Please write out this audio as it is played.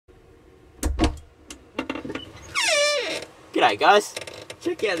G'day guys,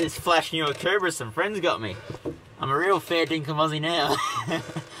 check out this flash new Cobra some friends got me. I'm a real fair dinkum Aussie now.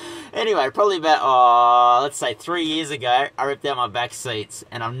 Anyway, probably about, let's say 3 years ago, I ripped out my back seats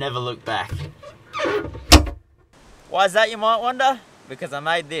and I've never looked back. Why is that, you might wonder? Because I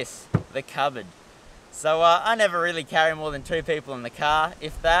made this, the cupboard. So I never really carry more than 2 people in the car,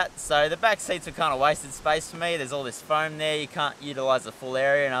 if that. So the back seats were kind of wasted space for me. There's all this foam there, you can't utilize the full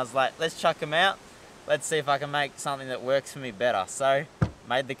area, and I was like, let's chuck them out. Let's see if I can make something that works for me better. So,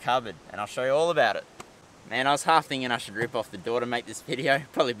 made the cupboard, and I'll show you all about it. Man, I was half thinking I should rip off the door to make this video.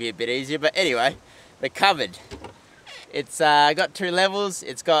 Probably be a bit easier, but anyway, the cupboard. It's got 2 levels.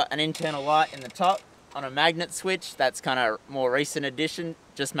 It's got an internal light in the top on a magnet switch. That's kind of more recent addition.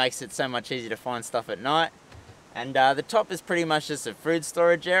 Just makes it so much easier to find stuff at night. And the top is pretty much just a food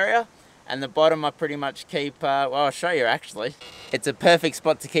storage area. And the bottom I pretty much keep, well, I'll show you actually. It's a perfect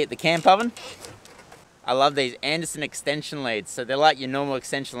spot to keep the camp oven. I love these Anderson extension leads. So they're like your normal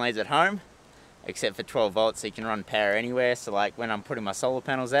extension leads at home, except for 12 volts, so you can run power anywhere. So like when I'm putting my solar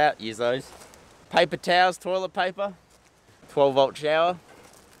panels out, use those. Paper towels, toilet paper, 12 volt shower,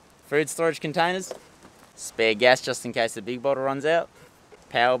 food storage containers, spare gas just in case the big bottle runs out,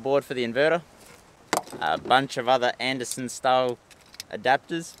 power board for the inverter, a bunch of other Anderson style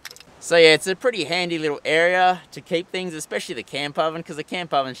adapters. So yeah, it's a pretty handy little area to keep things, especially the camp oven, because the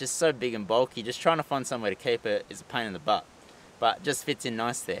camp oven's just so big and bulky. Just trying to find somewhere to keep it is a pain in the butt, but it just fits in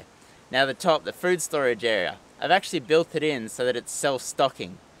nice there. Now the top, the food storage area, I've actually built it in so that it's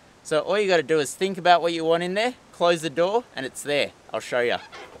self-stocking. So all you got to do is think about what you want in there, close the door, and it's there. I'll show you.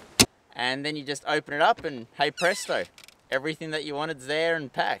 And then you just open it up and hey presto, everything that you wanted's there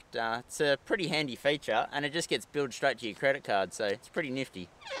and packed. It's a pretty handy feature, and it just gets billed straight to your credit card, so it's pretty nifty.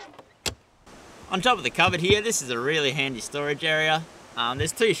 On top of the cupboard here, this is a really handy storage area.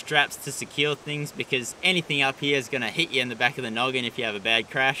 There's 2 straps to secure things because anything up here is going to hit you in the back of the noggin if you have a bad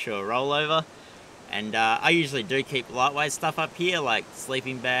crash or a rollover. And I usually do keep lightweight stuff up here like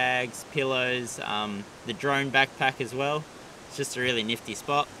sleeping bags, pillows, the drone backpack as well. It's just a really nifty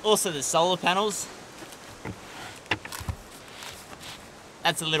spot. Also the solar panels.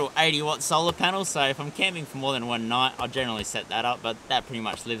 That's a little 80 watt solar panel, so if I'm camping for more than one night, I'll generally set that up, but that pretty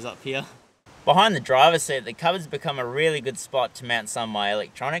much lives up here. Behind the driver's seat, the cupboard's become a really good spot to mount some of my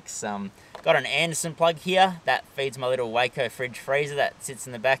electronics. Got an Anderson plug here that feeds my little Waco fridge freezer that sits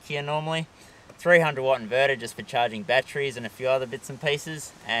in the back here normally. 300 watt inverter just for charging batteries and a few other bits and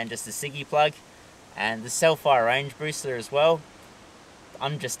pieces, and just a Siggy plug. And the Cellfire range booster as well.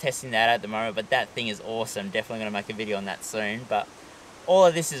 I'm just testing that at the moment, but that thing is awesome. Definitely going to make a video on that soon. But all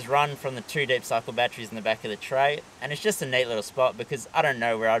of this is run from the 2 deep cycle batteries in the back of the tray, and it's just a neat little spot because I don't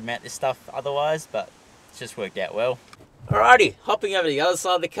know where I'd mount this stuff otherwise, but it's just worked out well. Alrighty, hopping over to the other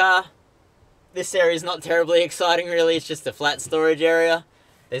side of the car. This area is not terribly exciting really, it's just a flat storage area.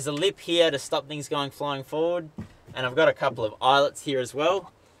 There's a lip here to stop things flying forward, and I've got a couple of eyelets here as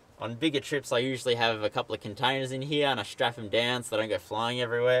well. On bigger trips I usually have a couple of containers in here and I strap them down so they don't go flying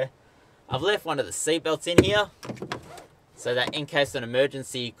everywhere. I've left one of the seat belts in here, so that in case of an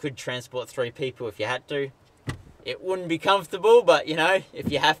emergency you could transport 3 people if you had to. It wouldn't be comfortable, but you know,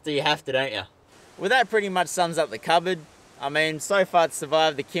 if you have to, don't you? Well, that pretty much sums up the cupboard. I mean, so far it's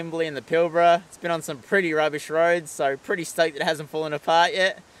survived the Kimberley and the Pilbara. It's been on some pretty rubbish roads, so pretty stoked it hasn't fallen apart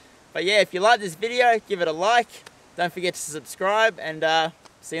yet. But yeah, if you like this video, give it a like. Don't forget to subscribe, and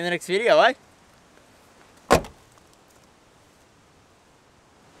see you in the next video, eh?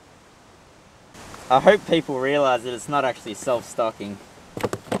 I hope people realise that it's not actually self-stocking.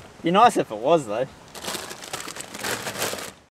 Be nice if it was though.